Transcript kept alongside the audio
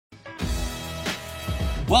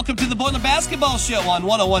Welcome to the Boiler Basketball Show on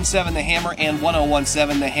 101.7 The Hammer and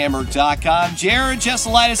 101.7thehammer.com. Jared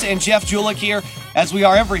Cheselidis and Jeff Julik here, as we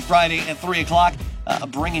are every Friday at 3 o'clock,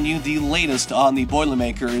 bringing you the latest on the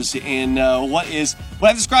Boilermakers in what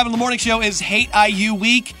I describe in the morning show is Hate IU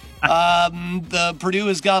Week. The Purdue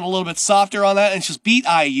has gone a little bit softer on that, and it's just Beat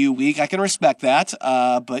IU Week. I can respect that,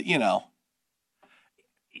 but, you know.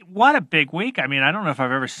 What a big week. I mean, I don't know if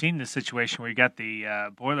I've ever seen this situation where you got the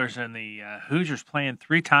Boilers and the Hoosiers playing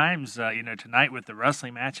three times, tonight with the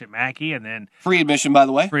wrestling match at Mackey, and then... Free admission, by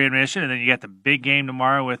the way. Free admission, and then you got the big game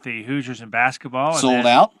tomorrow with the Hoosiers in basketball.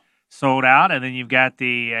 Sold out, and then you've got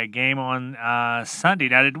the game on Sunday.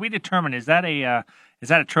 Now, did we determine, is that a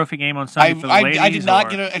trophy game on Sunday for the ladies? I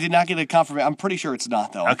did not get a confirmation. I'm pretty sure it's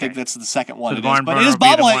not, though. Okay. I think that's the second one. So but it is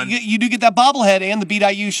bobblehead. You do get that bobblehead and the Beat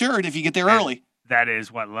IU shirt if you get there early. That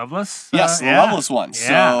is what, Loveless? Yes, the Loveless one.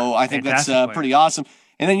 Yeah, so I think that's pretty awesome.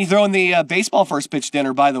 And then you throw in the baseball first pitch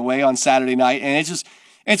dinner, by the way, on Saturday night. And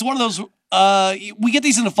it's one of those, we get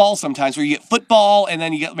these in the fall sometimes where you get football and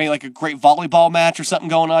then you get maybe like a great volleyball match or something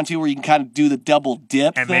going on too where you can kind of do the double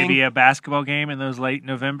dip and thing. Maybe a basketball game in those late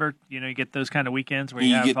November. You get those kind of weekends where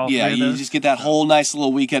you have all three of those. You just get that whole nice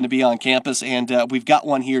little weekend to be on campus. And we've got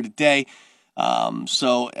one here today.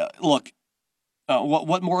 Look.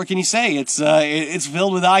 What more can you say? It's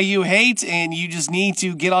filled with IU hate, and you just need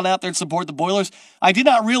to get on out there and support the Boilers. I did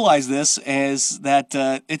not realize this as that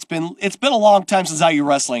it's been a long time since IU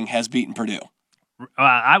wrestling has beaten Purdue.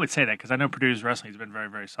 I would say that because I know Purdue's wrestling has been very,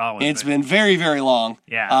 very solid. It's been very, very long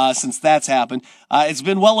since that's happened. It's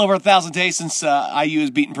been well over 1,000 days since IU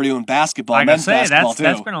has beaten Purdue in basketball. I gotta say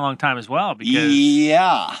that's been a long time as well because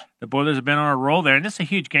the Boilers have been on a roll there, and this is a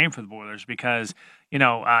huge game for the Boilers because.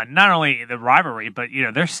 Not only the rivalry, but,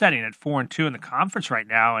 they're setting at 4-2 in the conference right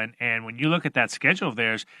now. And when you look at that schedule of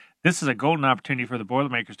theirs, this is a golden opportunity for the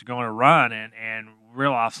Boilermakers to go on a run and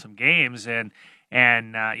reel off some games and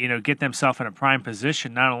get themselves in a prime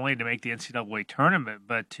position, not only to make the NCAA tournament,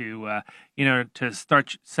 but to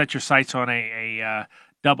set your sights on a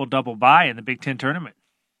double bye in the Big Ten tournament.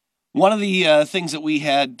 One of the things that we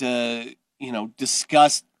had,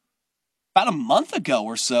 discussed about a month ago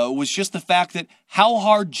or so was just the fact that how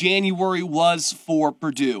hard January was for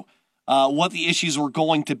Purdue, what the issues were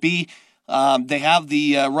going to be. They have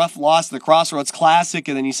the rough loss, the Crossroads Classic,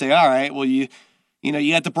 and then you say, all right, well, you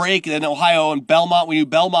had the break, and then Ohio and Belmont. We knew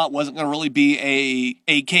Belmont wasn't going to really be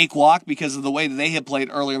a cakewalk because of the way that they had played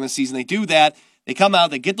earlier in the season. They do that. They come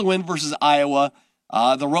out, they get the win versus Iowa.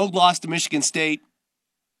 The road loss to Michigan State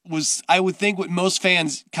was, I would think, what most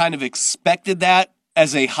fans kind of expected that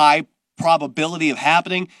as a high probability of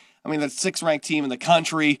happening. I mean, the 6th ranked team in the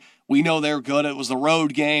country. We know they're good. It was the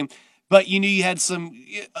road game. But you knew you had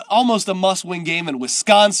almost a must-win game in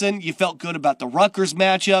Wisconsin. You felt good about the Rutgers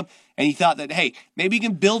matchup. And you thought that, hey, maybe you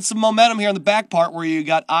can build some momentum here in the back part where you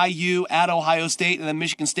got IU at Ohio State and then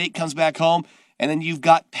Michigan State comes back home. And then you've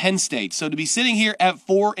got Penn State. So to be sitting here at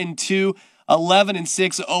 4-2,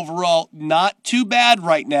 11-6 overall, not too bad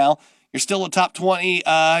right now. You're still a top 20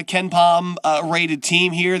 Ken Pom rated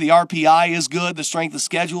team here. The RPI is good. The strength of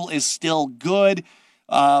schedule is still good.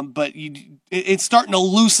 But it's starting to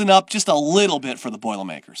loosen up just a little bit for the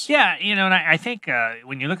Boilermakers. Yeah, and I think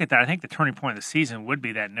when you look at that, I think the turning point of the season would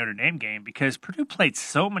be that Notre Dame game because Purdue played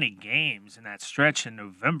so many games in that stretch in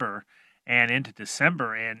November and into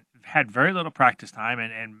December and had very little practice time.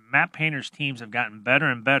 And Matt Painter's teams have gotten better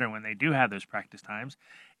and better when they do have those practice times.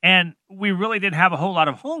 And we really did have a whole lot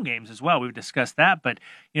of home games as well. We've discussed that. But,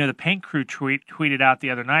 the Paint Crew tweeted out the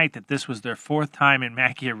other night that this was their 4th time in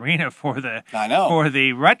Mackey Arena for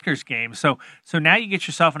the Rutgers game. So now you get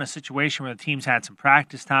yourself in a situation where the team's had some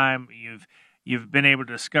practice time. You've been able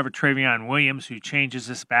to discover Travion Williams, who changes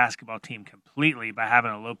this basketball team completely by having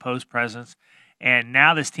a low post presence. And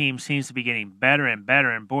now this team seems to be getting better and better.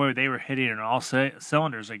 And, boy, they were hitting on all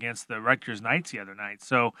cylinders against the Rutgers Knights the other night.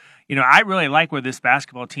 So, I really like where this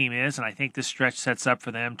basketball team is, and I think this stretch sets up for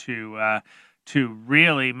them to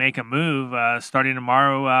really make a move starting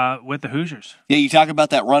tomorrow with the Hoosiers. Yeah, you talk about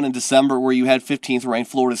that run in December where you had 15th-ranked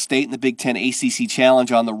Florida State in the Big Ten ACC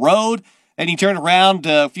Challenge on the road. And you turned around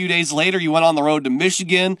a few days later, you went on the road to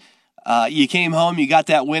Michigan. You came home, you got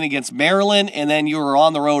that win against Maryland, and then you were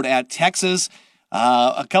on the road at Texas.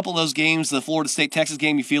 A couple of those games, the Florida State-Texas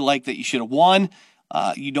game, you feel like that you should have won.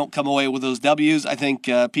 You don't come away with those W's. I think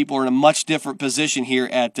people are in a much different position here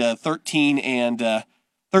at 13 and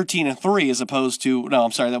 3 as opposed to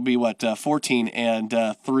that would be 14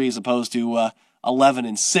 and 3 as opposed to 11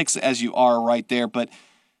 and 6 as you are right there. But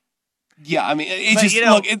Yeah, I mean,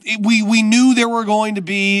 But, we knew there were going to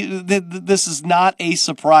be, this is not a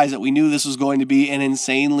surprise that we knew this was going to be an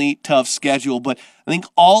insanely tough schedule, but I think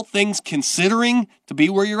all things considering, to be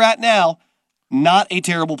where you're at now, not a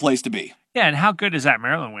terrible place to be. Yeah, and how good does that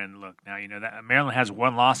Maryland win look now? That Maryland has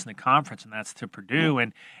one loss in the conference, and that's to Purdue.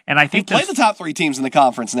 And I think they play the top 3 teams in the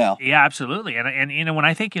conference now. Yeah, absolutely. And when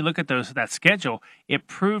I think you look at that schedule, it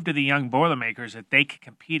proved to the young Boilermakers that they could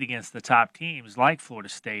compete against the top teams like Florida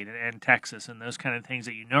State and Texas and those kind of things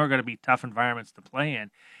that are going to be tough environments to play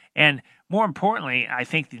in. And more importantly, I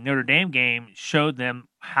think the Notre Dame game showed them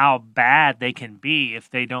how bad they can be if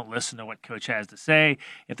they don't listen to what coach has to say,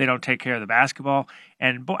 if they don't take care of the basketball.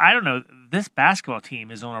 And I don't know, this basketball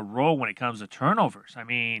team is on a roll when it comes to turnovers. I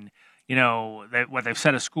mean, they've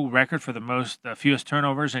set a school record for the fewest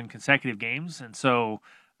turnovers in consecutive games, and so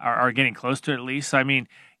are getting close to it at least. So, I mean,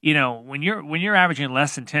 when you're averaging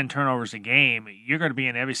less than 10 turnovers a game, you're going to be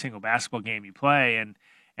in every single basketball game you play.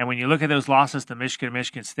 And when you look at those losses to Michigan and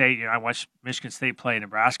Michigan State, I watched Michigan State play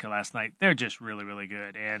Nebraska last night. They're just really, really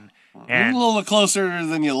good. And a little bit closer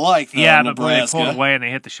than you like, though, yeah, but they pulled away and they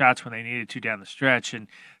hit the shots when they needed to down the stretch. And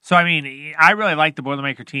so, I mean, I really like the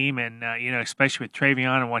Boilermaker team, and especially with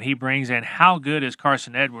Travion and what he brings, and how good is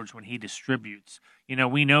Carson Edwards when he distributes.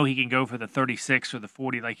 We know he can go for the 36 or the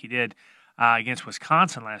 40 like he did against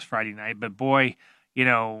Wisconsin last Friday night. But boy,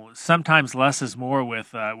 sometimes less is more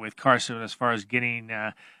with Carson as far as getting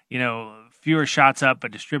fewer shots up,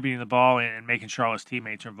 but distributing the ball and making sure all his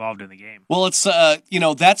teammates are involved in the game. Well, it's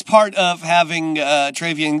that's part of having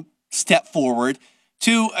Travion step forward.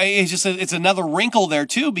 Two, it's another wrinkle there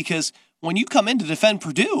too, because when you come in to defend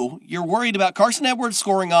Purdue, you're worried about Carson Edwards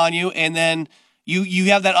scoring on you, and then you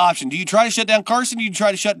have that option. Do you try to shut down Carson? Or do you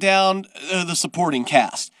try to shut down the supporting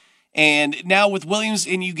cast? And now with Williams,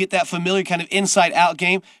 and you get that familiar kind of inside-out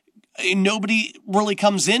game, nobody really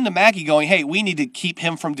comes into Mackey going, hey, we need to keep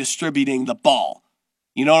him from distributing the ball.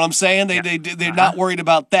 You know what I'm saying? They're not worried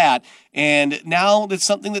about that. And now it's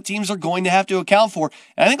something that teams are going to have to account for.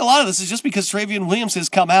 And I think a lot of this is just because Travion Williams has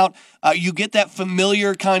come out. You get that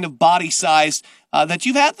familiar kind of body size that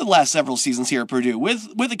you've had the last several seasons here at Purdue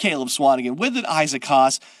with a Caleb Swanigan, with an Isaac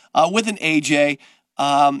Haas, with an AJ.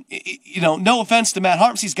 No offense to Matt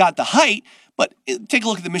Harms, he's got the height, but take a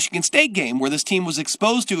look at the Michigan State game where this team was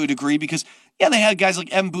exposed to a degree because, they had guys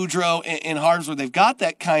like M. Boudreaux and Harms where they've got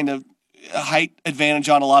that kind of height advantage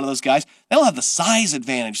on a lot of those guys. They don't have the size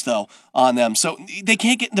advantage, though, on them, so they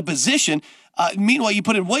can't get into position. Meanwhile, you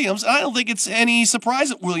put in Williams, and I don't think it's any surprise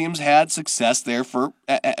that Williams had success there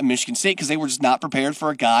at Michigan State because they were just not prepared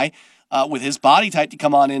for a guy with his body type to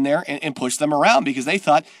come on in there and push them around because they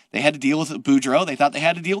thought they had to deal with Boudreaux. They thought they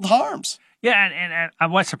had to deal with Harms. Yeah,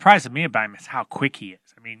 and what surprised me about him is how quick he is.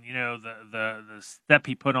 I mean, the step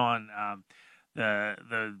he put on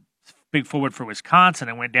the big forward for Wisconsin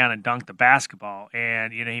and went down and dunked the basketball.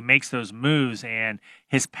 And, he makes those moves, and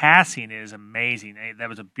his passing is amazing. That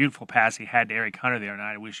was a beautiful pass he had to Eric Hunter the other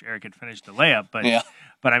night. I wish Eric had finished the layup.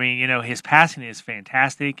 But I mean, his passing is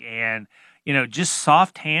fantastic, and, just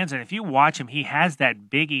soft hands. And if you watch him, he has that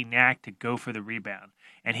biggie knack to go for the rebound.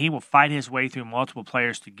 And he will fight his way through multiple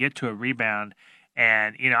players to get to a rebound.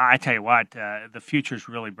 And, I tell you what, the future is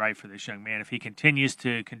really bright for this young man. If he continues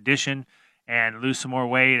to condition and lose some more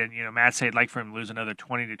weight, and, Matt said he'd like for him to lose another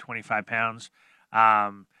 20 to 25 pounds.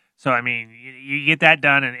 So, I mean, you get that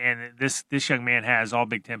done, and this young man has all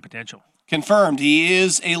Big Ten potential. Confirmed. He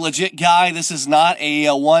is a legit guy. This is not a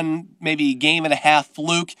one, maybe game and a half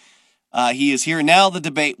fluke. He is here now. The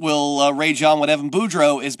debate will rage on when Evan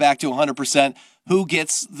Boudreaux is back to 100%. Who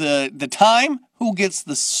gets the time? Who gets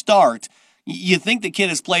the start? You think the kid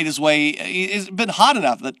has played his way. It's been hot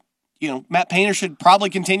enough that, Matt Painter should probably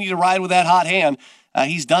continue to ride with that hot hand.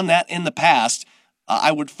 He's done that in the past.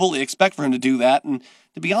 I would fully expect for him to do that. And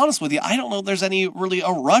to be honest with you, I don't know if there's any really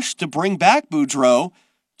a rush to bring back Boudreaux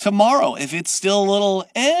tomorrow. If it's still a little,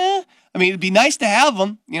 I mean, it'd be nice to have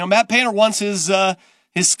him. Matt Painter wants his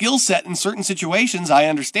skill set in certain situations. I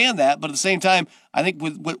understand that. But at the same time, I think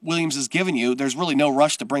with what Williams has given you, there's really no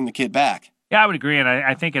rush to bring the kid back. Yeah, I would agree. And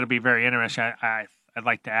I think it'll be very interesting. I'd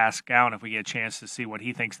like to ask Allen if we get a chance to see what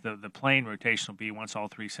he thinks the playing rotation will be once all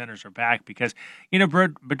three centers are back. Because,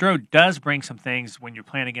 Boudreaux does bring some things when you're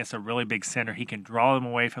playing against a really big center. He can draw them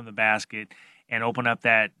away from the basket and open up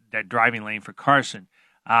that driving lane for Carson.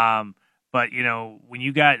 But, when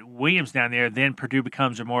you got Williams down there, then Purdue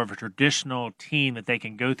becomes more of a traditional team that they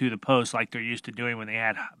can go through the post like they're used to doing when they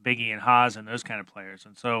had Biggie and Haas and those kind of players.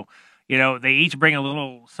 And so, they each bring a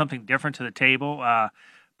little something different to the table.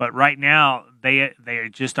 But right now, they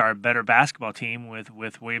just are a better basketball team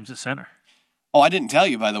with Williams at center. Oh, I didn't tell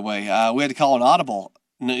you, by the way. We had to call an audible.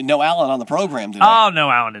 No Allen on the program today. Oh, no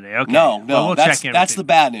Allen today. Okay. No. Well, we'll that's check in that's the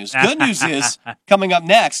bad news. Good news is, coming up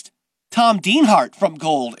next, Tom Dienhart from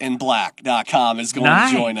goldandblack.com is going to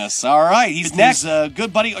join us. All right, he's next.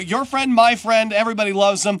 Good buddy, your friend, my friend, everybody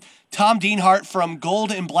loves him. Tom Dienhart from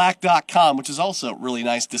goldandblack.com, which is also really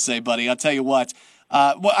nice to say, buddy. I'll tell you what.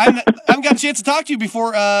 I haven't got a chance to talk to you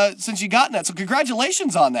before since you got that, so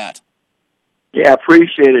congratulations on that. Yeah,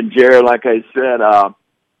 appreciate it, Jared. Like I said, a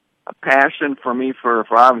passion for me for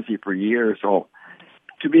obviously for years. So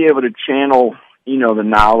to be able to channel, the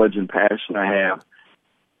knowledge and passion I have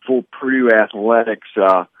for Purdue athletics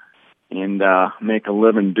and make a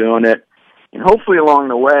living doing it, and hopefully along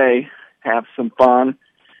the way have some fun,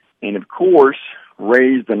 and of course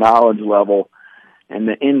raise the knowledge level and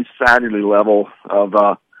the insiderly level of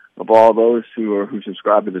all those who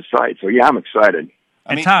subscribe to the site. So yeah, I'm excited.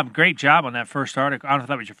 And Tom, great job on that first article. I don't know if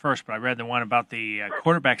that was your first, but I read the one about the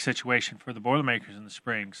quarterback situation for the Boilermakers in the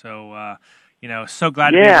spring. So, so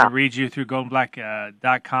glad to be able to read you through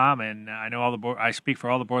goldandblack.com, and I know I speak for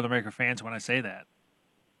all the Boilermaker fans when I say that.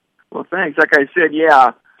 Well, thanks. Like I said,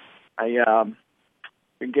 yeah, I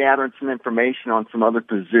been gathering some information on some other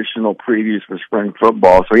positional previews for spring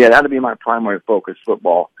football. So, yeah, that'll be my primary focus,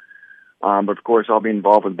 football. But, of course, I'll be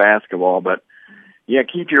involved with basketball. But, yeah,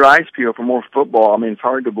 keep your eyes peeled for more football. I mean, it's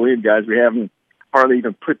hard to believe, guys. We haven't hardly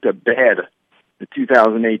even put to bed the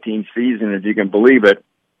 2018 season, if you can believe it.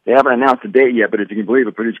 They haven't announced a date yet, but if you can believe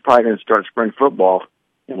it, Purdue's probably going to start spring football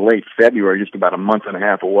in late February, just about a month and a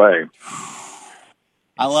half away.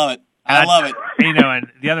 I love it. I love it. And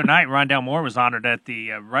the other night, Rondell Moore was honored at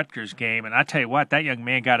the Rutgers game, and I tell you what, that young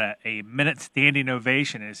man got a minute standing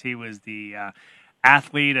ovation as he was the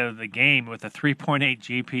athlete of the game with a 3.8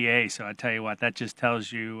 GPA. So I tell you what, that just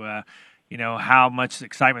tells you, how much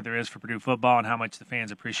excitement there is for Purdue football and how much the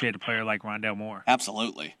fans appreciate a player like Rondell Moore.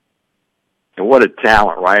 Absolutely. And what a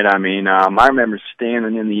talent, right? I mean, I remember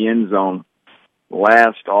standing in the end zone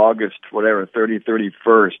last August,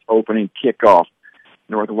 31st, opening kickoff.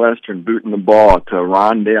 Northwestern booting the ball to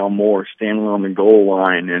Rondell Moore standing on the goal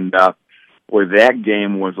line, and that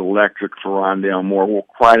game was electric for Rondell Moore. Well,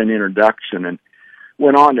 quite an introduction, and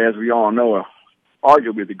went on to, as we all know,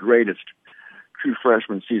 arguably the greatest true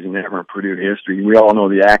freshman season ever in Purdue history. We all know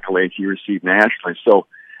the accolades he received nationally, so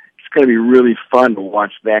it's going to be really fun to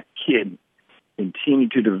watch that kid continue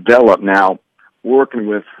to develop now, working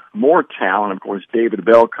with more talent. Of course, David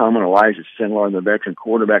Bell coming, Elijah Sinlar, the veteran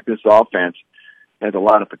quarterback. This offense has a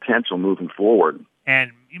lot of potential moving forward.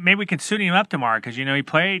 And maybe we can suit him up tomorrow because, he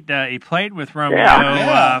played with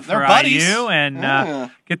Romeo for IU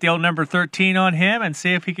and get the old number 13 on him and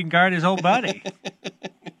see if he can guard his old buddy.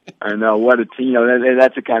 I know. What a team.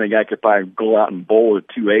 That's the kind of guy could probably go out and bowl at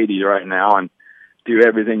 280 right now and do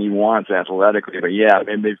everything he wants athletically. But, yeah,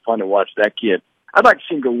 it'd be fun to watch that kid. I'd like to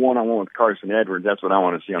see him go one-on-one with Carson Edwards. That's what I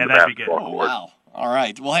want to see on the basketball court. Oh, wow. All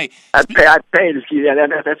right. Well, hey, I'd pay to see that.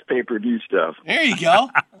 That's pay-per-view stuff. There you go.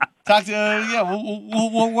 Talk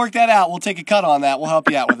to we'll work that out. We'll take a cut on that. We'll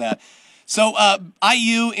help you out with that. So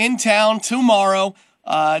IU in town tomorrow,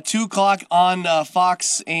 2:00 on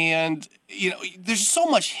Fox, and there's so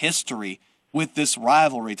much history with this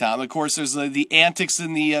rivalry, Tom. Of course, there's the antics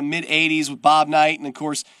in the mid '80s with Bob Knight, and of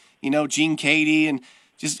course, Gene Cady, and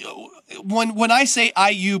just when I say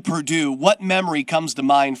IU Purdue, what memory comes to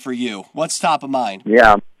mind for you? What's top of mind?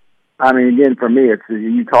 Yeah, I mean, again, for me, it's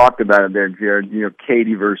you talked about it there, Jared.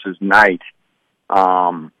 Cady versus Knight.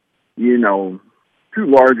 Two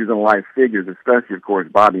larger than life figures, especially of course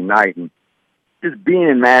Bobby Knight, and just being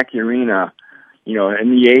in Mackey Arena, in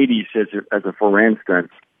the '80s, as a for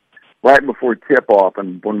instance, right before tip off,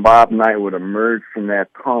 and when Bob Knight would emerge from that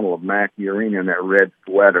tunnel of Mackey Arena in that red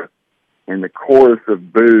sweater. And the chorus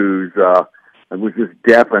of boos was just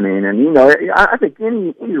deafening. And, I think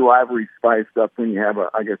any rivalry spiced up when you have a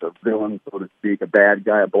villain, so to speak, a bad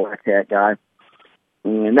guy, a black hat guy.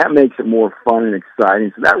 And that makes it more fun and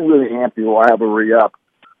exciting. So that really amped the rivalry up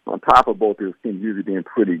on top of both those teams usually being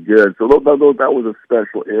pretty good. So that was a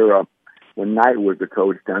special era when Knight was the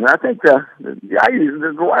coach down there. I think the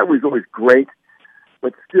rivalry is always great,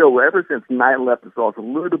 but still, ever since Knight left us off, a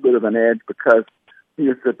little bit of an edge because he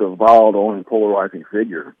is such a volatile and polarizing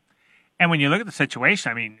figure. And when you look at the situation,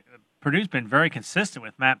 I mean, Purdue's been very consistent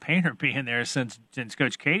with Matt Painter being there since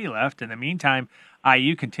Coach Cady left. In the meantime,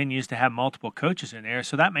 IU continues to have multiple coaches in there,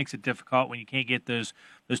 so that makes it difficult when you can't get those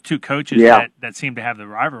two coaches that seem to have the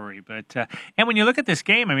rivalry. But and when you look at this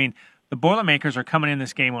game, I mean, the Boilermakers are coming in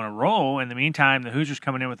this game on a roll. In the meantime, the Hoosiers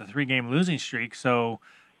coming in with a 3-game losing streak. So,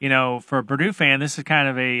 for a Purdue fan, this is kind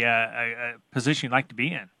of a position you'd like to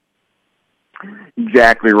be in.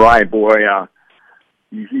 Exactly right, boy.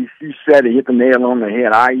 You said it, hit the nail on the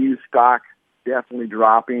head. IU stock definitely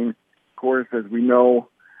dropping. Of course, as we know,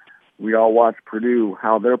 we all watch Purdue,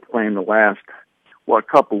 how they're playing the last, a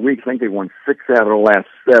couple of weeks. I think they won 6 out of the last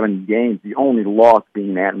 7 games. The only loss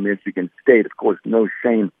being at Michigan State. Of course, no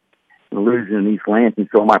shame in losing in East Lansing.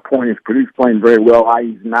 So my point is Purdue's playing very well.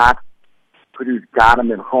 IU's not. Purdue's got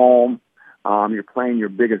them at home. You're playing your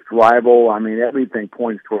biggest rival. I mean, everything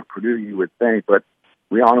points toward Purdue, you would think, but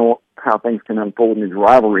we all know how things can unfold in these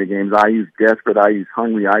rivalry games. IU's desperate. IU's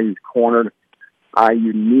hungry. IU's cornered.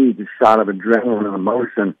 IU needs a shot of adrenaline and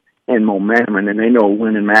emotion and momentum, and they know a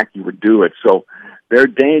win in Mackey would do it. So they're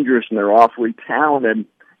dangerous, and they're awfully talented,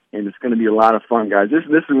 and it's going to be a lot of fun, guys. This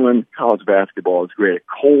is when college basketball is great.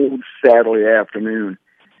 A cold Saturday afternoon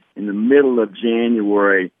in the middle of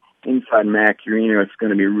January inside Mackey Arena, it's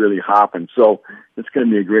going to be really hopping. So it's going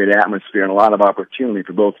to be a great atmosphere and a lot of opportunity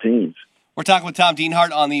for both teams. We're talking with Tom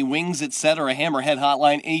Dienhart on the Wings Etc. Hammerhead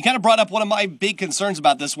Hotline, and you kind of brought up one of my big concerns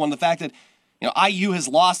about this one, the fact that IU has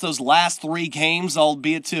lost those last 3 games,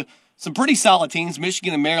 albeit to some pretty solid teams.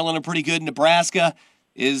 Michigan and Maryland are pretty good. Nebraska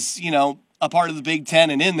is, a part of the Big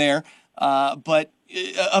Ten and in there, but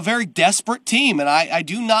a very desperate team, and I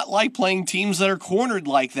do not like playing teams that are cornered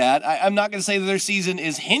like that. I'm not going to say that their season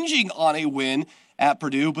is hinging on a win at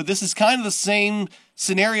Purdue, but this is kind of the same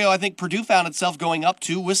scenario I think Purdue found itself going up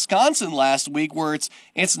to Wisconsin last week, where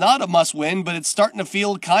it's not a must-win, but it's starting to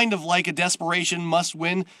feel kind of like a desperation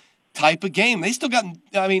must-win type of game. They still got,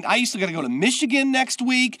 IU still got to go to Michigan next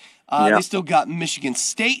week. They still got Michigan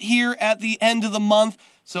State here at the end of the month.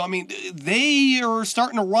 So, they are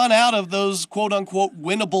starting to run out of those quote-unquote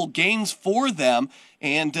winnable games for them,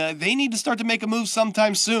 and they need to start to make a move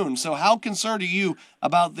sometime soon. So how concerned are you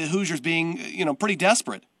about the Hoosiers being, pretty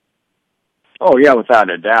desperate? Oh, yeah, without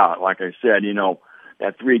a doubt. Like I said,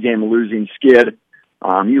 that 3-game losing skid,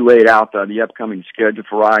 you laid out the upcoming schedule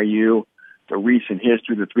for IU, the recent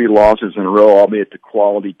history, the 3 losses in a row, albeit to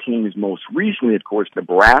quality teams. Most recently, of course,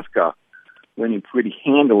 Nebraska winning pretty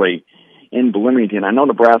handily in Bloomington. I know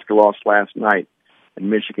Nebraska lost last night in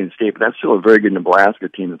Michigan State, but that's still a very good Nebraska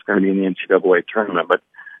team that's going to be in the NCAA tournament. But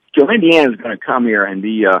still, Indiana is going to come here and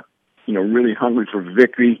be, really hungry for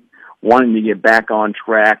victory, wanting to get back on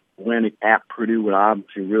track. Winning at Purdue would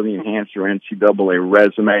obviously really enhance their NCAA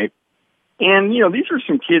resume. And, these are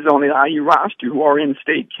some kids on the IU roster who are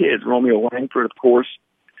in-state kids. Romeo Langford, of course.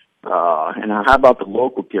 And how about the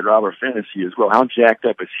local kid, Robert Fennessy, as well? How jacked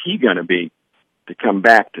up is he going to be to come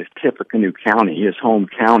back to Tippecanoe County, his home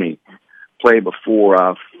county, play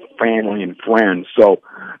before family and friends? So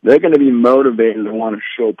they're going to be motivated to want to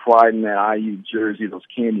show pride in that IU jersey, those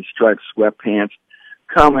candy-striped sweatpants,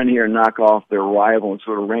 come in here and knock off their rival and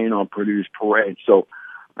sort of rain on Purdue's parade. So,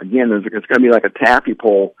 again, it's going to be like a taffy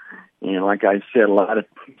pole. And like I said,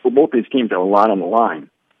 for both these teams have a lot on the line.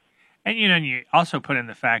 And, you also put in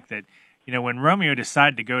the fact that, when Romeo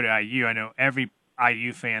decided to go to IU, I know every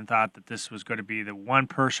IU fan thought that this was going to be the one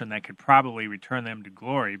person that could probably return them to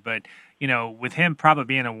glory. But, with him probably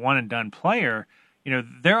being a one-and-done player,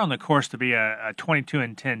 they're on the course to be a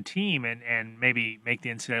 22-10 team and maybe make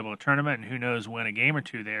the NCAA tournament, and who knows, win a game or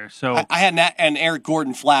two there. So I had an Eric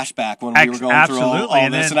Gordon flashback when we were going through all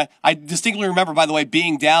this. And I distinctly remember, by the way,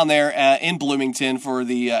 being down there in Bloomington for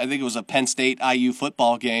the, I think it was a Penn State IU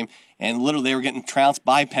football game, and literally they were getting trounced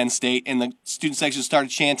by Penn State, and the student section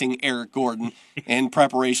started chanting Eric Gordon in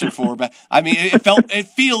preparation for. But it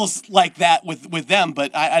feels like that with them,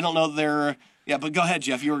 but I don't know they're. Yeah, but go ahead,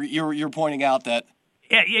 Jeff. You're pointing out that.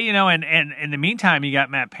 Yeah, and in the meantime, you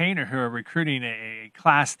got Matt Painter, who are recruiting a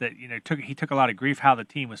class that took a lot of grief how the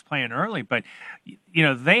team was playing early, but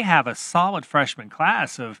they have a solid freshman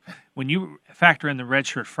class of, when you factor in the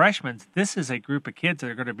redshirt freshmen, this is a group of kids that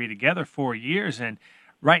are going to be together 4 years, and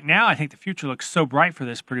right now I think the future looks so bright for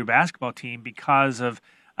this Purdue basketball team because of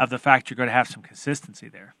the fact you're going to have some consistency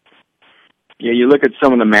there. Yeah, you look at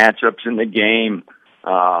some of the matchups in the game.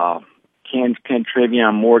 Can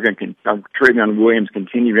Travion Williams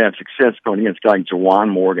continue to have success going against guys like Jawan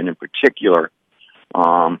Morgan in particular?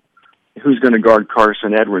 Who's going to guard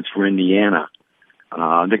Carson Edwards for Indiana?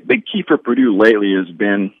 The big key for Purdue lately has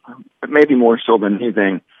been, maybe more so than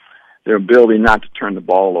anything, their ability not to turn the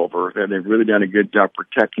ball over. They've really done a good job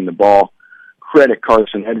protecting the ball. Credit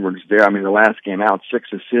Carson Edwards there. The last game out, 6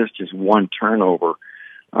 assists, just 1 turnover.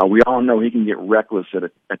 We all know he can get reckless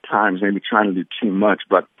at times, maybe trying to do too much,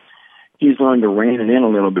 but he's learned to rein it in a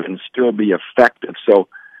little bit and still be effective. So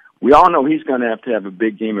we all know he's going to have a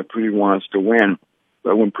big game if Purdue wants to win.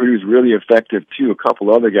 But when Purdue's really effective, too, a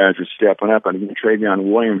couple other guys are stepping up. And again,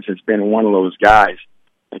 Travion Williams has been one of those guys.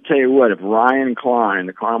 I tell you what, if Ryan Klein,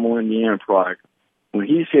 the Carmel, Indiana product, when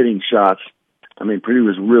he's hitting shots, I mean, Purdue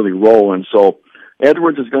is really rolling. So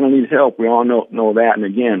Edwards is going to need help. We all know that. And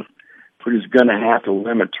again, Purdue's going to have to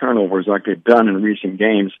limit turnovers like they've done in recent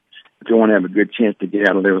games if they want to have a good chance to get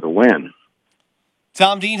out of there with a win.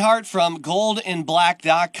 Tom Dienhart from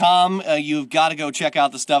goldandblack.com. You've got to go check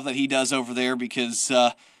out the stuff that he does over there because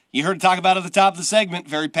you heard him talk about it at the top of the segment.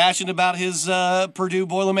 Very passionate about his Purdue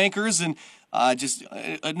Boilermakers, and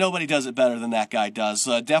nobody does it better than that guy does.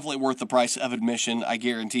 Definitely worth the price of admission, I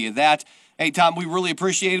guarantee you that. Hey, Tom, we really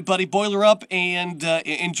appreciate it, buddy. Boiler up and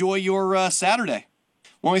enjoy your Saturday.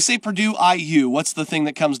 When we say Purdue IU, what's the thing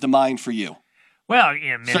that comes to mind for you? Well,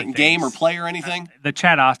 many certain things. Game or play or anything? The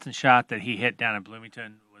Chad Austin shot that he hit down in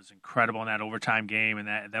Bloomington was incredible in that overtime game, and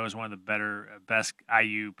that was one of the best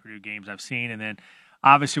IU Purdue games I've seen. And then,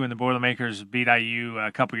 obviously, when the Boilermakers beat IU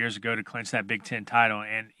a couple years ago to clinch that Big Ten title,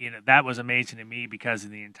 and that was amazing to me because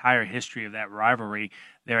in the entire history of that rivalry,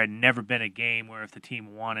 there had never been a game where if the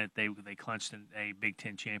team won it, they clinched a Big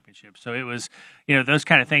Ten championship. So it was, those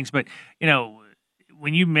kind of things. But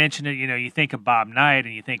when you mention it, you think of Bob Knight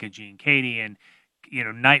and you think of Gene Cady, and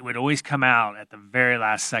Knight would always come out at the very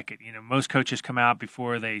last second. Most coaches come out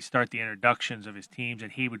before they start the introductions of his teams,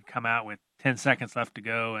 and he would come out with 10 seconds left to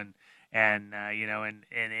go, and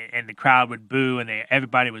the crowd would boo, and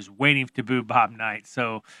everybody was waiting to boo Bob Knight.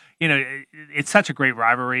 So, it's such a great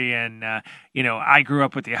rivalry, and I grew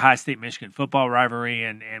up with the Ohio State-Michigan football rivalry,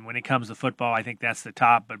 and when it comes to football, I think that's the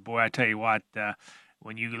top. But boy, I tell you what.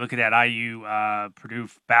 When you look at that IU Purdue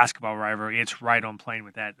basketball rivalry, it's right on plane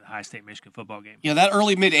with that Ohio State-Michigan football game. That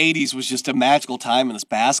early mid-'80s was just a magical time in this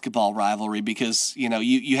basketball rivalry because,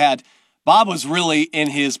 you had Bob was really in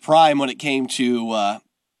his prime when it came to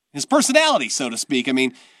his personality, so to speak. I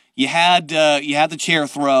mean, you had the chair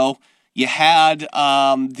throw, you had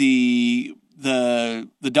the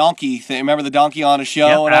donkey thing. Remember the donkey on a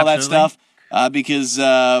show and all absolutely. that stuff? Because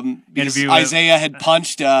Isaiah had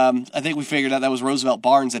punched, I think we figured out that was Roosevelt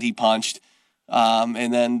Barnes that he punched.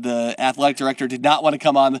 And then the athletic director did not want to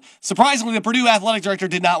come on. Surprisingly, the Purdue athletic director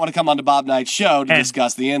did not want to come on to Bob Knight's show to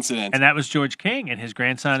discuss the incident. And that was George King, and his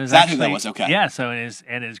grandson is who that was? Okay. Yeah, so his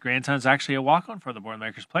grandson's actually a walk-on for the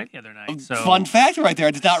Boilermakers play the other night. So fun fact right there.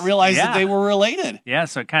 I did not realize that they were related. Yeah,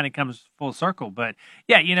 so it kind of comes full circle. But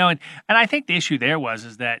yeah, and I think the issue there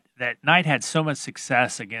was that Knight had so much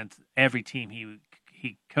success against every team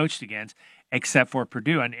he coached against, except for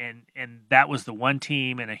Purdue, and that was the one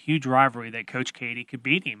team in a huge rivalry that Coach Cady could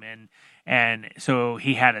beat him, and so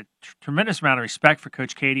he had a tremendous amount of respect for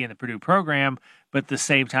Coach Cady and the Purdue program, but at the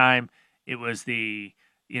same time, it was the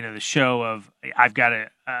show of I've got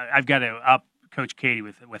to up Coach Cady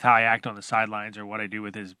with how I act on the sidelines or what I do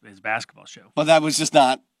with his basketball show. Well, that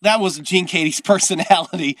wasn't Gene Cady's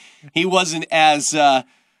personality. He wasn't as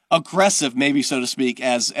aggressive, maybe so to speak,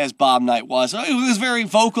 as Bob Knight was. He was very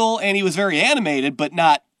vocal and he was very animated, but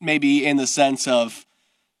not maybe in the sense of,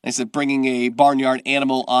 I said, bringing a barnyard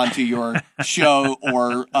animal onto your show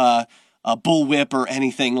or a bullwhip or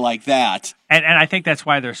anything like that. And I think that's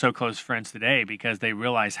why they're so close friends today, because they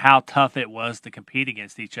realize how tough it was to compete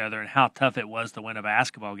against each other and how tough it was to win a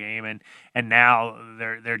basketball game, and now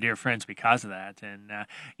they're dear friends because of that. And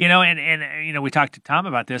we talked to Tom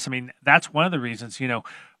about this. I mean, that's one of the reasons.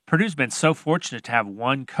 Purdue's been so fortunate to have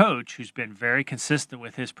one coach who's been very consistent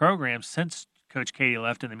with his program since Coach Cady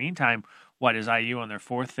left. In the meantime, is IU on their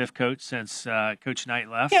fourth, fifth coach since Coach Knight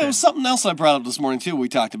left? Yeah, it was something else I brought up this morning, too. We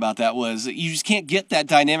talked about that was you just can't get that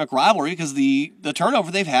dynamic rivalry because the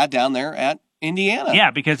turnover they've had down there at Indiana.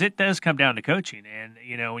 Yeah, because it does come down to coaching. And,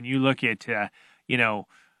 when you look at, you look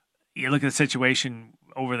at the situation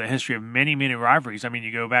over the history of many, many rivalries. I mean,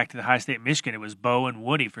 you go back to the Ohio State-Michigan, it was Bo and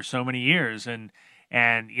Woody for so many years. And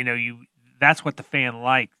that's what the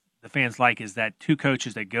fans like is that two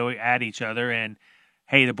coaches that go at each other. And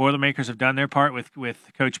hey, the Boilermakers have done their part with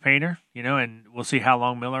Coach Painter, and we'll see how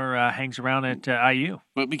long Miller hangs around at IU.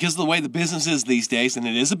 But because of the way the business is these days, and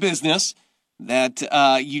it is a business, that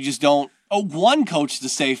you just don't. One coach to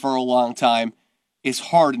stay for a long time is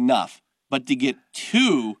hard enough, but to get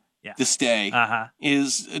two to stay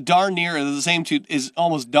is darn near the same. Is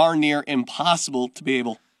almost darn near impossible to be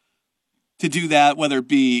able to do that, whether it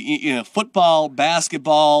be football,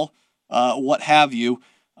 basketball, what have you.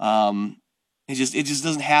 It just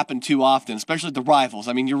doesn't happen too often, especially the rivals.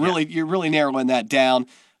 I mean, you're really narrowing that down.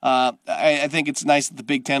 I think it's nice that the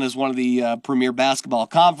Big Ten is one of the premier basketball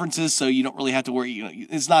conferences, so you don't really have to worry.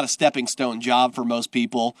 It's not a stepping stone job for most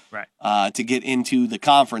people to get into the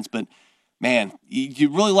conference. But man,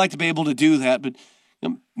 you'd really like to be able to do that. But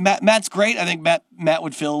Matt's great. I think Matt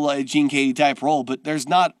would fill a Gene Cady type role, but there's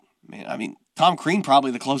not. Man, I mean, Tom Crean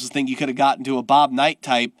probably the closest thing you could have gotten to a Bob Knight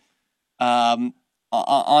type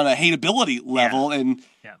on a hateability level.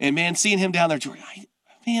 Yeah. And man, seeing him down there, Jordan,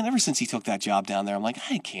 man, ever since he took that job down there, I'm like,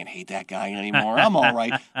 I can't hate that guy anymore. I'm all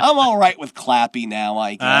right. I'm all right with Clappy now,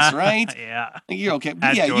 I guess, right? Yeah. You're okay.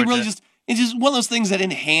 But At you really Georgia. it's just one of those things that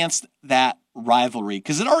enhanced that rivalry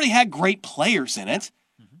because it already had great players in it.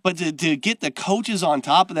 But to get the coaches on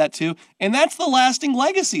top of that too, and that's the lasting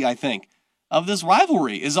legacy, I think, of this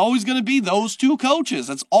rivalry is always going to be those two coaches.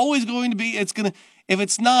 That's always going to be. If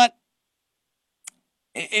it's not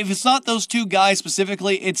those two guys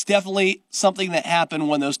specifically, it's definitely something that happened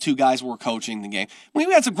when those two guys were coaching the game.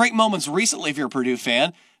 We've had some great moments recently. If you're a Purdue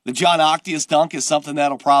fan, the John Octius dunk is something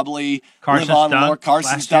that'll probably live on more.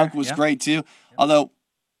 Carson's dunk was great too. Although,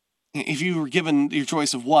 if you were given your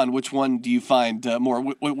choice of one, which one do you find more?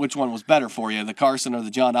 Which one was better for you, the Carson or the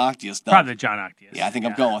John Octius dunk? Probably the John Octius. Yeah, I think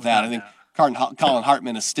I'm going with that. I think Colin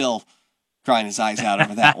Hartman is still crying his eyes out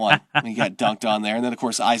over that one. He got dunked on there, and then of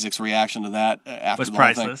course Isaac's reaction to that after the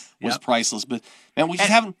whole thing was priceless. But man, we just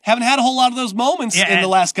haven't had a whole lot of those moments in the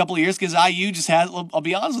last couple of years because IU just had. I'll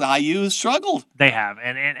be honest, IU has struggled. They have,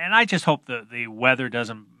 and I just hope the weather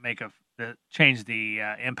doesn't change the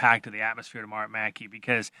impact of the atmosphere tomorrow at Mackey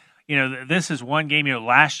because. This is one game.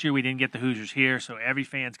 Last year we didn't get the Hoosiers here, so every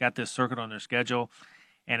fan's got this circled on their schedule.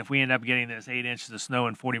 And if we end up getting this 8 inches of snow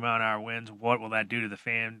and 40-mile-an-hour winds, what will that do to the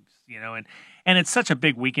fans? And it's such a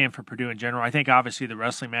big weekend for Purdue in general. I think obviously the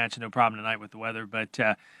wrestling match, no problem tonight with the weather, but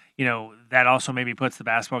that also maybe puts the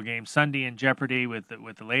basketball game Sunday in jeopardy with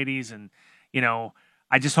the ladies. And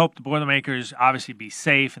I just hope the Boilermakers obviously be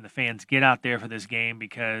safe and the fans get out there for this game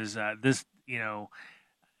because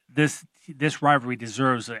this rivalry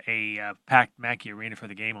deserves a packed Mackey Arena for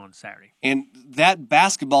the game on Saturday. And that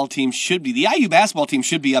basketball team the IU basketball team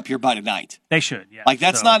should be up here by tonight. They should, yeah.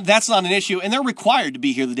 That's not an issue, and they're required to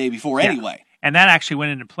be here the day before anyway. And that actually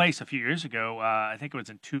went into place a few years ago. I think it was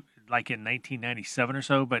in 1997 or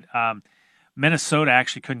so, but Minnesota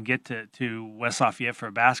actually couldn't get to West Lafayette for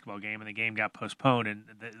a basketball game, and the game got postponed. And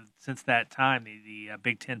since that time, the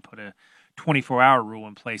Big Ten put a 24-hour rule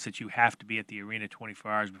in place that you have to be at the arena 24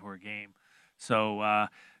 hours before a game. So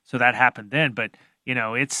that happened then. But,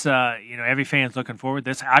 it's, every fan's looking forward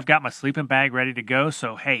to this. I've got my sleeping bag ready to go.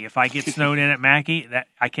 So, hey, if I get snowed in at Mackey,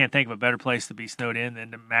 I can't think of a better place to be snowed in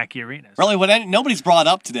than the Mackey Arena. So. Really, what nobody's brought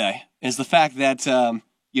up today is the fact that,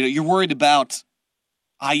 you're worried about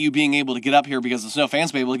IU being able to get up here because of the snow.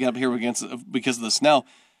 Fans being able to get up here because of the snow.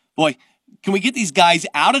 Boy, can we get these guys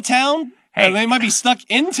out of town? Hey, they might be stuck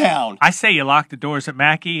in town. I say you lock the doors at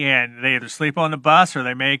Mackey, and they either sleep on the bus or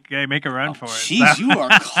they make a run for it. Jeez, you are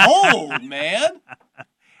cold, man.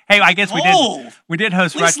 Hey, I guess we did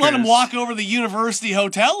host At least Rutgers. let them walk over to the University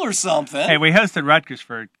Hotel or something. Hey, we hosted Rutgers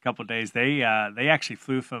for a couple of days. They actually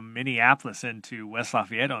flew from Minneapolis into West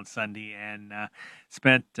Lafayette on Sunday and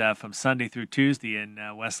spent from Sunday through Tuesday in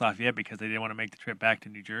West Lafayette because they didn't want to make the trip back to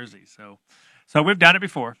New Jersey. So we've done it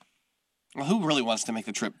before. Well, who really wants to make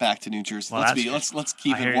the trip back to New Jersey? Well, let's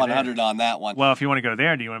keep it 100 on that one. Well, if you want to go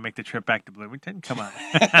there, do you want to make the trip back to Bloomington? Come on.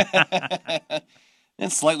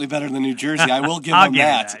 It's slightly better than New Jersey. I will give them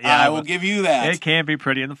that. Yeah, I will give you that. It can be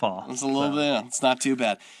pretty in the fall. It's a little bit. It's not too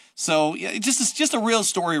bad. So yeah, just a real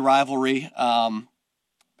story rivalry. I'm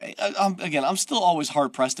still always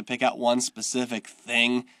hard pressed to pick out one specific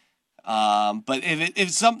thing. But if it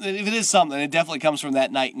is something, it definitely comes from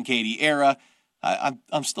that Knight and Katie era.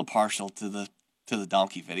 I'm still partial to the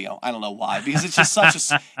donkey video. I don't know why, because it's just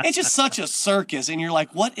such a circus, and you're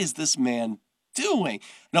like, what is this man doing?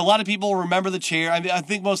 And a lot of people remember the chair. I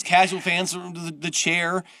think most casual fans, the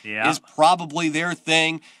chair is probably their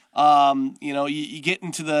thing. You get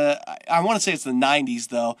into I want to say it's the 90s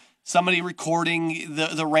though. Somebody recording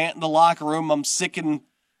the rant in the locker room. I'm sick and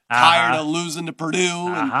tired of losing to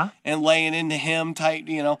Purdue and laying into him tight.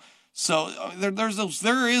 So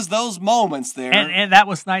there is those moments there, and that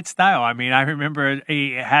was Knight's style. I mean, I remember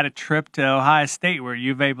he had a trip to Ohio State where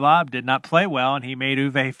Uwe Blob did not play well, and he made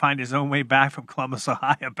Uwe find his own way back from Columbus,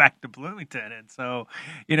 Ohio, back to Bloomington. And so,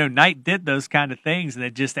 Knight did those kind of things, and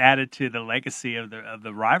it just added to the legacy of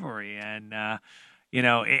the rivalry. And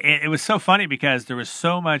it was so funny because there was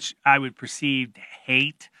so much I would perceive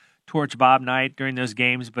hate towards Bob Knight during those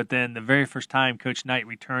games, but then the very first time Coach Knight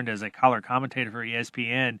returned as a color commentator for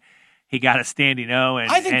ESPN. He got a standing O.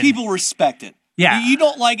 And I think people respect it. Yeah. You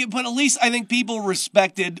don't like it, but at least I think people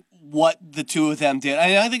respected what the two of them did.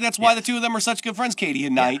 I think that's why the two of them are such good friends, Katie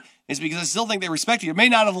and Knight, is because I still think they respect each other. May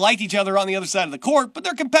not have liked each other on the other side of the court, but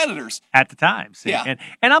they're competitors. At the time. See? Yeah.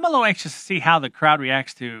 And I'm a little anxious to see how the crowd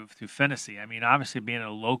reacts to Fennessy. I mean, obviously being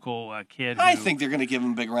a local kid. I think they're going to give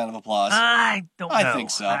him a big round of applause. I don't know. I think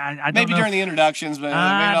so. I don't maybe know during the introductions, but maybe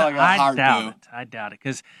not like a hard boo. I doubt it.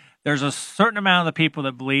 Because there's a certain amount of the people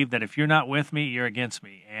that believe that if you're not with me, you're against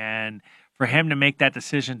me. And for him to make that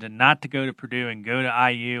decision to not to go to Purdue and go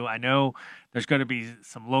to IU, I know there's going to be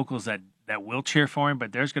some locals that will cheer for him,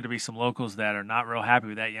 but there's going to be some locals that are not real happy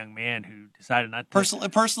with that young man who decided not to,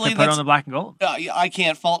 personally, to put on the black and gold. I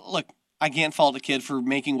can't fault the kid for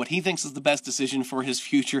making what he thinks is the best decision for his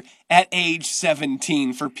future at age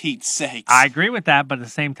 17, for Pete's sakes. I agree with that, but at the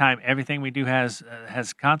same time, everything we do has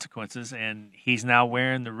consequences, and he's now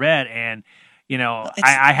wearing the red. And,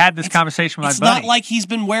 I had this conversation with my buddy. It's not like he's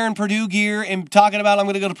been wearing Purdue gear and talking about, I'm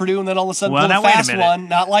going to go to Purdue, and then all of a sudden pull a wait fast a minute. one.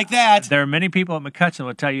 Not like that. There are many people at McCutcheon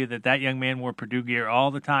will tell you that young man wore Purdue gear all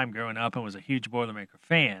the time growing up and was a huge Boilermaker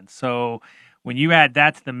fan. So when you add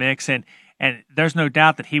that to the mix, and there's no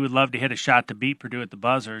doubt that he would love to hit a shot to beat Purdue at the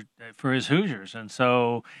buzzer for his Hoosiers. And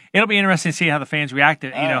so it'll be interesting to see how the fans react.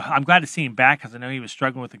 I'm glad to see him back because I know he was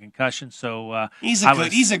struggling with the concussion. So he's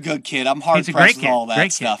a good kid. I'm hard pressed with all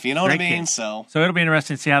that stuff. You know what I mean? Kid. So it'll be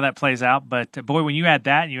interesting to see how that plays out. But boy, when you add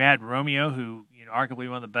that and you add Romeo, who arguably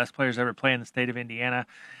one of the best players ever play in the state of Indiana,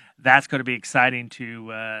 that's going to be exciting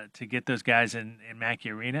to get those guys in Mackey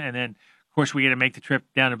Arena. And then of course we get to make the trip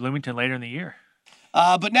down to Bloomington later in the year.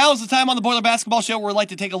 But now is the time on the Boiler Basketball Show where we'd like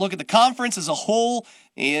to take a look at the conference as a whole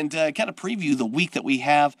and kind of preview the week that we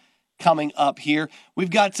have coming up here. We've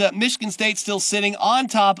got Michigan State still sitting on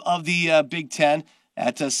top of the Big Ten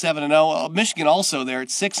at 7-0. Michigan also there at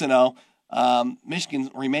 6-0. Michigan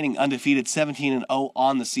remaining undefeated, 17-0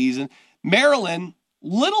 on the season. Maryland,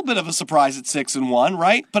 little bit of a surprise at 6-1,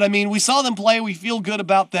 right? But I mean, we saw them play. We feel good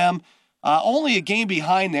about them. Only a game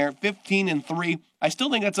behind there, 15-3. I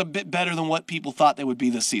still think that's a bit better than what people thought they would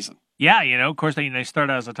be this season. Yeah, of course they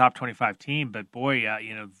started out as a top 25 team, but boy,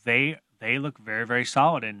 they look very, very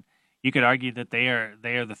solid, and you could argue that they are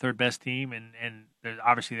the third best team, and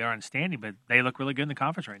obviously they are in standing, but they look really good in the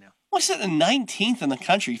conference right now. Well, I said 19th in the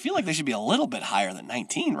country. You feel like they should be a little bit higher than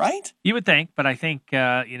 19, right? You would think, but I think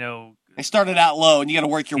they started out low, and you got to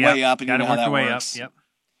work your way up, and you know how that works. Yep.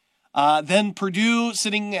 Then Purdue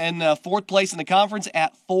sitting in fourth place in the conference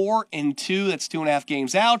at 4-2. That's 2.5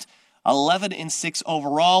 games out. 11-6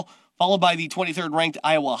 overall. Followed by the 23rd ranked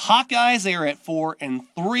Iowa Hawkeyes. They are at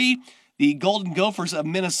 4-3. The Golden Gophers of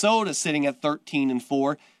Minnesota sitting at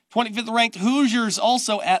 13-4. 25th ranked Hoosiers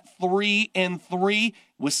also at 3-3.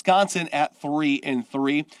 Wisconsin at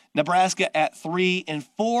 3-3. Nebraska at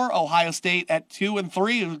 3-4. Ohio State at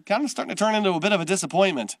 2-3. Kind of starting to turn into a bit of a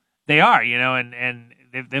disappointment. They are, and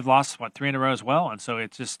they've lost 3 in a row as well, and so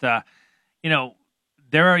it's just they're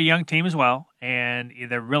a young team as well, and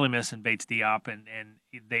they're really missing Bates Diop, and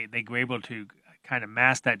they were able to kind of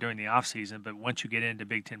mask that during the offseason, but once you get into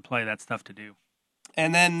Big Ten play, that's tough to do.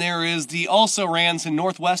 And then there is the also-rans in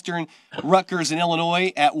Northwestern, Rutgers, and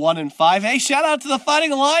Illinois at 1-5. Hey, shout out to the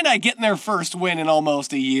Fighting Illini getting their first win in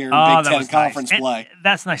almost a year in Big Ten conference play. And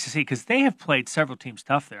that's nice to see because they have played several teams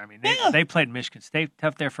tough there. I mean, they played Michigan State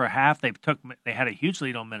tough there for a half. They had a huge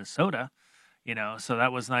lead on Minnesota, so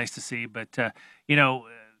that was nice to see. But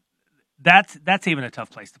that's even a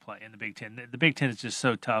tough place to play in the Big Ten. The Big Ten is just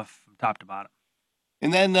so tough from top to bottom.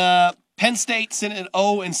 And then Penn State sitting at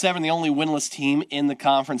 0-7, the only winless team in the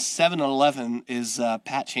conference. 7-11 is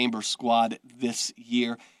Pat Chambers' squad this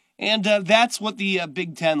year. And that's what the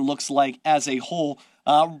Big Ten looks like as a whole.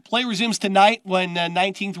 Play resumes tonight when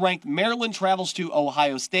 19th-ranked Maryland travels to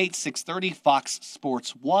Ohio State, 6:30, Fox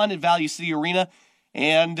Sports 1 at Value City Arena.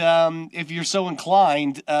 And if you're so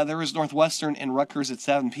inclined, there is Northwestern and Rutgers at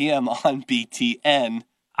 7 p.m. on BTN.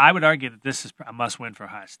 I would argue that this is a must-win for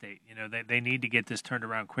Ohio State. They need to get this turned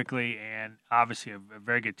around quickly, and obviously a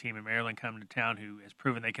very good team in Maryland coming to town who has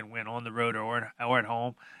proven they can win on the road or at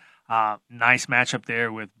home. Nice matchup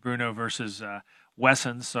there with Bruno versus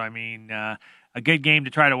Wesson. So, I mean, a good game to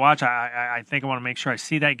try to watch. I think I want to make sure I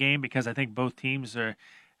see that game because I think both teams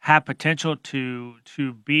have potential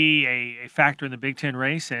to be a factor in the Big Ten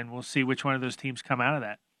race, and we'll see which one of those teams come out of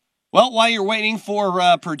that. Well, while you're waiting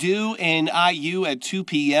for Purdue and IU at 2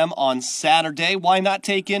 p.m. on Saturday, why not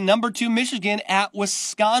take in number 2 Michigan at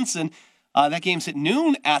Wisconsin? That game's at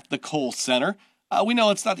noon at the Kohl Center. We know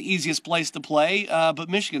it's not the easiest place to play, but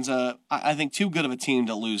Michigan's, I think, too good of a team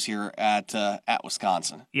to lose here at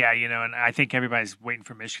Wisconsin. Yeah, and I think everybody's waiting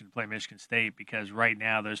for Michigan to play Michigan State because right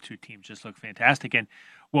now those two teams just look fantastic. And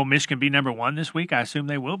will Michigan be number 1 this week? I assume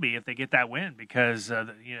they will be if they get that win because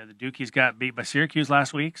the Dukies got beat by Syracuse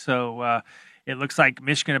last week. So it looks like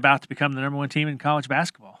Michigan about to become the number 1 team in college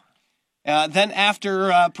basketball. Then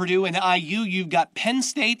after Purdue and IU, you've got Penn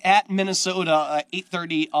State at Minnesota,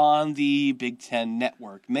 8:30 on the Big Ten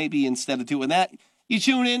Network. Maybe instead of doing that, you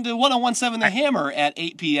tune into 101.7 The Hammer at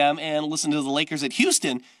 8 p.m. and listen to the Lakers at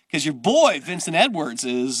Houston because your boy Vincent Edwards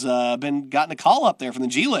has gotten a call up there from the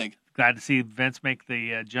G League. Glad to see Vince make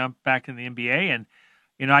the jump back in the NBA. And,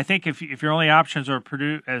 I think if your only options are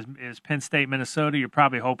Purdue as Penn State, Minnesota, you're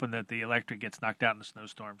probably hoping that the Electric gets knocked out in a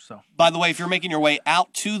snowstorm. So, by the way, if you're making your way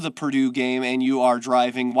out to the Purdue game and you are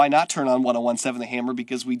driving, why not turn on 101.7 The Hammer,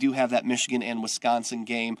 because we do have that Michigan and Wisconsin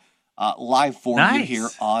game live for you here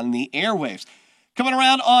on the airwaves. Coming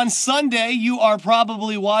around on Sunday, you are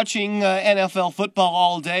probably watching NFL football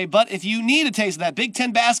all day, but if you need a taste of that Big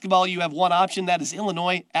Ten basketball, you have one option. That is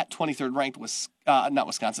Illinois at 23rd ranked,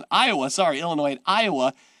 Iowa. Illinois at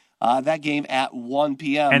Iowa. That game at 1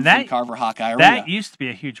 p.m. And that, from Carver Hawkeye Arena. That used to be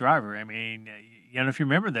a huge rivalry. I mean, I don't know if you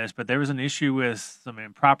remember this, but there was an issue with some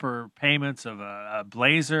improper payments of a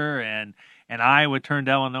blazer, and Iowa turned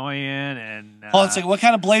Illinois in. And hold on a second, what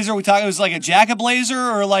kind of blazer are we talking? It was like a jacket blazer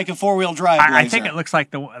or like a four-wheel drive blazer? I think it looks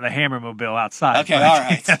like the Hammermobile outside. Okay, all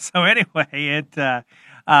right. So anyway,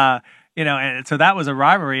 and so that was a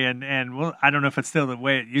rivalry, and I don't know if it's still the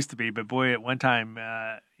way it used to be, but boy, at one time,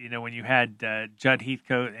 when you had Judd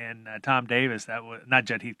Heathcote and Tom Davis, that was not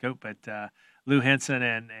Judd Heathcote, but Lou Henson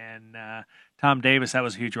and Tom Davis, that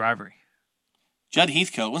was a huge rivalry. Judd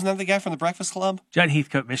Heathcote, wasn't that the guy from the Breakfast Club? Judd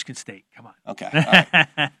Heathcote, Michigan State. Come on. Okay.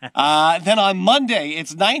 All right. Then on Monday,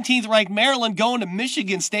 it's 19th ranked Maryland going to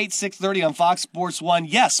Michigan State, 6:30 on Fox Sports 1.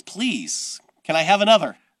 Yes, please. Can I have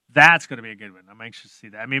another? That's going to be a good one. I'm anxious to see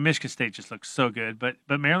that. I mean, Michigan State just looks so good, but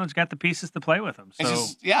Maryland's got the pieces to play with them. So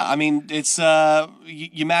it's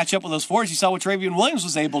you match up with those forwards. You saw what Travion Williams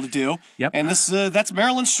was able to do. Yep. And that's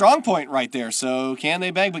Maryland's strong point right there. So can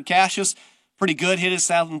they bang? But Cassius, pretty good. Hit his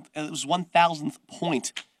 1,000th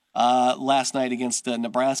point last night against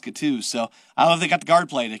Nebraska too. So I don't know if they got the guard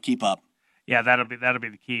play to keep up. Yeah, that'll be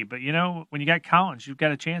the key. But when you got Collins, you've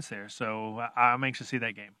got a chance there. So I'm anxious to see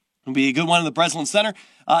that game. It'll be a good one in the Breslin Center.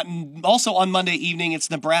 Also on Monday evening,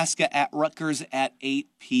 it's Nebraska at Rutgers at 8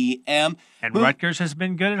 p.m. And Rutgers has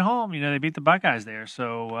been good at home. They beat the Buckeyes there.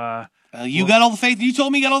 So you got all the faith. You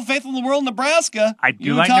told me you got all the faith in the world in Nebraska. I do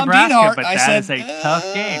you like Tom Nebraska, Dienhart. but that is a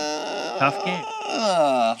tough game. Tough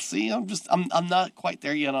game. See, I'm not quite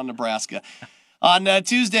there yet on Nebraska. On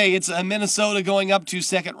Tuesday, it's Minnesota going up to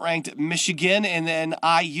second-ranked Michigan, and then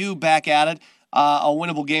IU back at it. A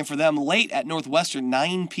winnable game for them late at Northwestern,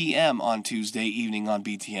 9 p.m. on Tuesday evening on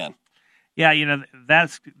BTN. Yeah,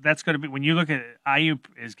 that's going to be, when you look at IU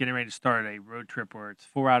is getting ready to start a road trip where it's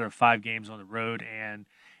 4 out of 5 games on the road, and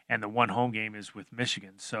the one home game is with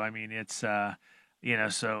Michigan. So, I mean, it's, so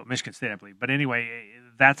Michigan State, I believe. But anyway,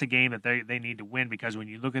 that's a game that they need to win, because when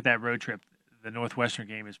you look at that road trip, the Northwestern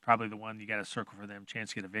game is probably the one you got to circle for them,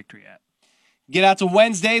 chance to get a victory at. Get out to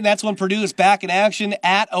Wednesday, and that's when Purdue is back in action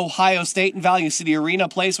at Ohio State in Value City Arena, a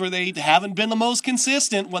place where they haven't been the most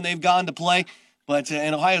consistent when they've gone to play, but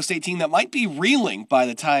an Ohio State team that might be reeling by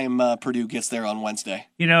the time Purdue gets there on Wednesday.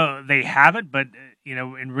 They haven't, but,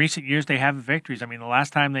 in recent years they have victories. I mean, the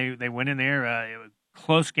last time they went in there, it was a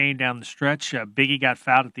close game down the stretch. Biggie got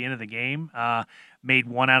fouled at the end of the game, made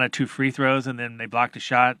 1 out of 2 free throws, and then they blocked a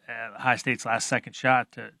shot, Ohio State's last second shot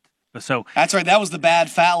So that's right. That was the bad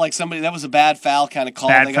foul. That was a bad foul kind of call.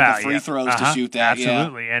 They got the free throws to shoot that.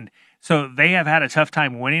 Absolutely. Yeah. And so they have had a tough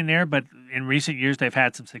time winning there, but in recent years they've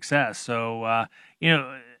had some success. So,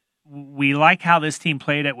 we like how this team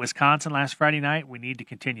played at Wisconsin last Friday night. We need to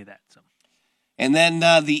continue that. So. And then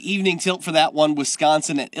the evening tilt for that one,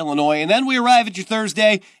 Wisconsin at Illinois. And then we arrive at your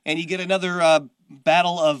Thursday, and you get another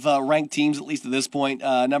battle of ranked teams, at least at this point.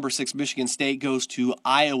 Number 6 Michigan State goes to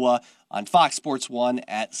Iowa on Fox Sports 1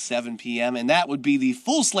 at 7 p.m. And that would be the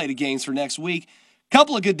full slate of games for next week.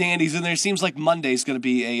 Couple of good dandies in there. Seems like Monday's going to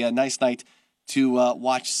be a nice night to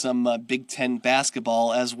watch some Big Ten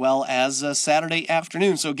basketball, as well as Saturday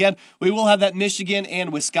afternoon. So again, we will have that Michigan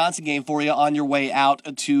and Wisconsin game for you on your way out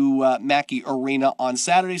to Mackey Arena on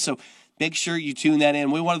Saturday. So make sure you tune that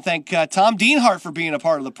in. We want to thank Tom Dienhart for being a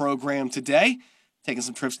part of the program today. Taking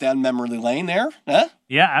some trips down memory lane there. Huh?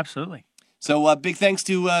 Yeah, absolutely. So big thanks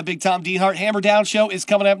to Big Tom Dienhart. Hammer Down Show is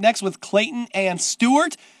coming up next with Clayton and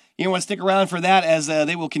Stewart. You want to stick around for that, as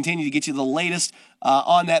they will continue to get you the latest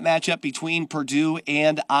on that matchup between Purdue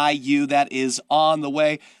and IU. That is on the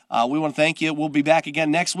way. We want to thank you. We'll be back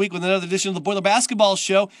again next week with another edition of the Boiler Basketball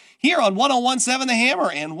Show here on 101.7 The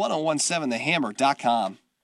Hammer and 101.7thehammer.com.